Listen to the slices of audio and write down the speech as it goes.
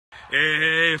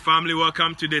Hey, family,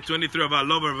 welcome to day 23 of our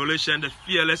Love Revolution, the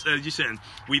Fearless Edition.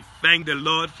 We thank the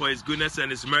Lord for His goodness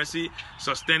and His mercy,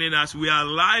 sustaining us. We are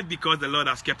alive because the Lord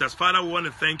has kept us. Father, we want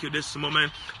to thank you this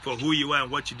moment for who you are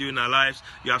and what you do in our lives.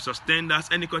 You have sustained us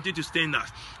and you continue to sustain us.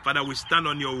 Father, we stand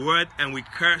on your word and we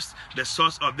curse the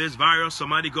source of this virus,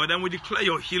 Almighty God, and we declare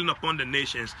your healing upon the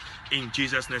nations. In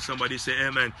Jesus' name, somebody say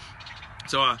amen.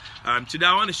 So today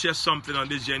I want to share something on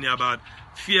this journey about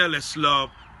fearless love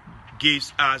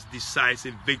gives us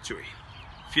decisive victory.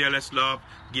 Fearless love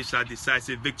gives us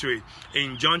decisive victory.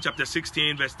 In John chapter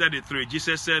 16 verse 33,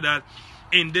 Jesus said that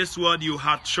in this world you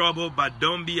have trouble, but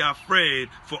don't be afraid,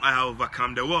 for I have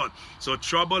overcome the world. So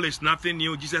trouble is nothing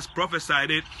new. Jesus prophesied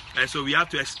it, and so we have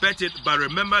to expect it. But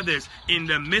remember this, in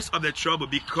the midst of the trouble,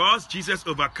 because Jesus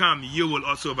overcome, you will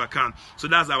also overcome. So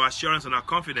that's our assurance and our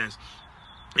confidence.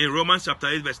 In Romans chapter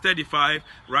 8 verse 35,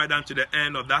 right down to the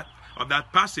end of that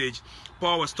passage,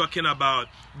 Paul was talking about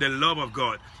the love of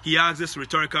God. He asked this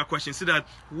rhetorical question, see that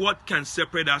what can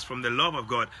separate us from the love of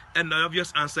God? And the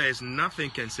obvious answer is nothing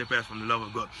can separate us from the love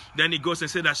of God. Then he goes and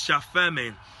says that shall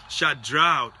famine, shall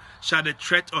drought, shall the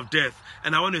threat of death,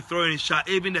 and I want to throw in, shall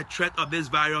even the threat of this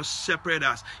virus separate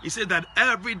us? He said that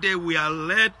every day we are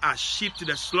led as sheep to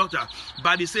the slaughter,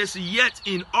 but he says yet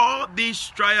in all these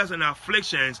trials and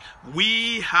afflictions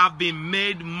we have been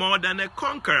made more than a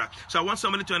conqueror. So I want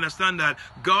somebody to understand that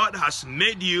God has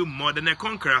made you more than a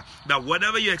conqueror, that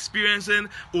whatever you're experiencing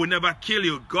will never kill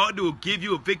you. God will give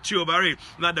you a victory over it.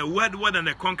 Now the word more than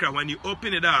a conqueror, when you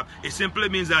open it up, it simply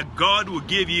means that God will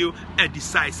give you a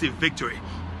decisive victory.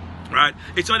 Right?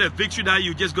 It's not a victory that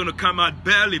you're just going to come out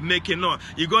barely making. No,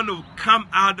 you're going to come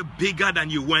out bigger than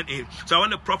you went in. So I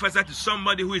want to prophesy to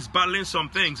somebody who is battling some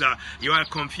things. You are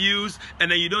confused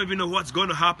and then you don't even know what's going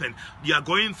to happen. You are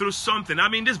going through something. I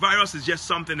mean, this virus is just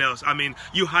something else. I mean,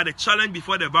 you had a challenge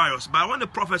before the virus, but I want to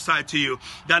prophesy to you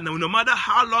that no matter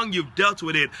how long you've dealt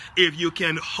with it, if you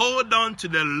can hold on to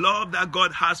the love that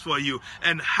God has for you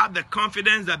and have the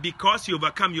confidence that because you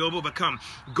overcome, you overcome,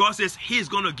 God says He's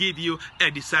going to give you a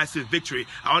decisive victory.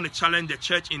 I want to challenge the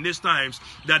church in these times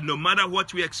that no matter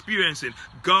what we're experiencing,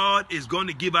 God is going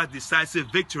to give us decisive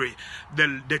victory.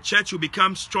 The church will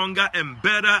become stronger and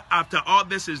better after all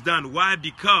this is done. Why?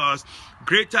 Because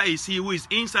greater is He who is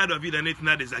inside of you than anything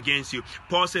that is against you.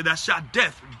 Paul said that shall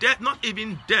death, not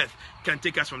even death, can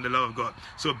take us from the love of God.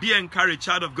 So be encouraged,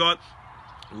 child of God.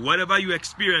 Whatever you're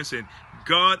experiencing,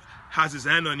 God has His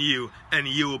hand on you and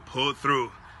you will pull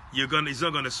through. He's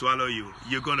not going to swallow you.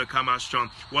 You're going to come out strong.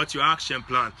 What's your action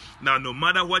plan? Now, no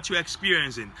matter what you're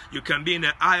experiencing, you can be in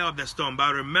the eye of the storm.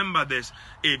 But remember this,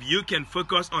 if you can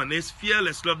focus on His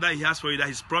fearless love that He has for you, that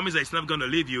His promise that He's not going to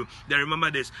leave you, then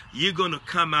remember this, you're going to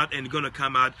come out and you're going to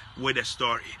come out with a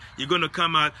story. You're going to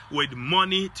come out with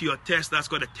money to your test. That's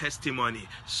called a testimony.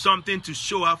 Something to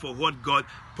show up for what God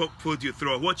put you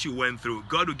through, or what you went through.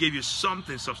 God will give you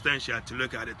something substantial to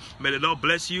look at it. May the Lord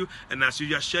bless you. And as you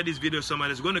just share this video,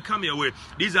 someone is going to come your way.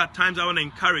 These are times I want to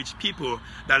encourage people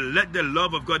that let the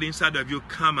love of God inside of you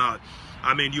come out.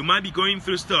 I mean, you might be going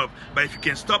through stuff, but if you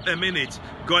can stop a minute,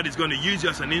 God is going to use you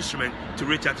as an instrument to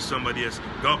reach out to somebody else.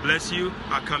 God bless you.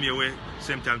 I'll come your way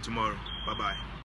same time tomorrow. Bye-bye.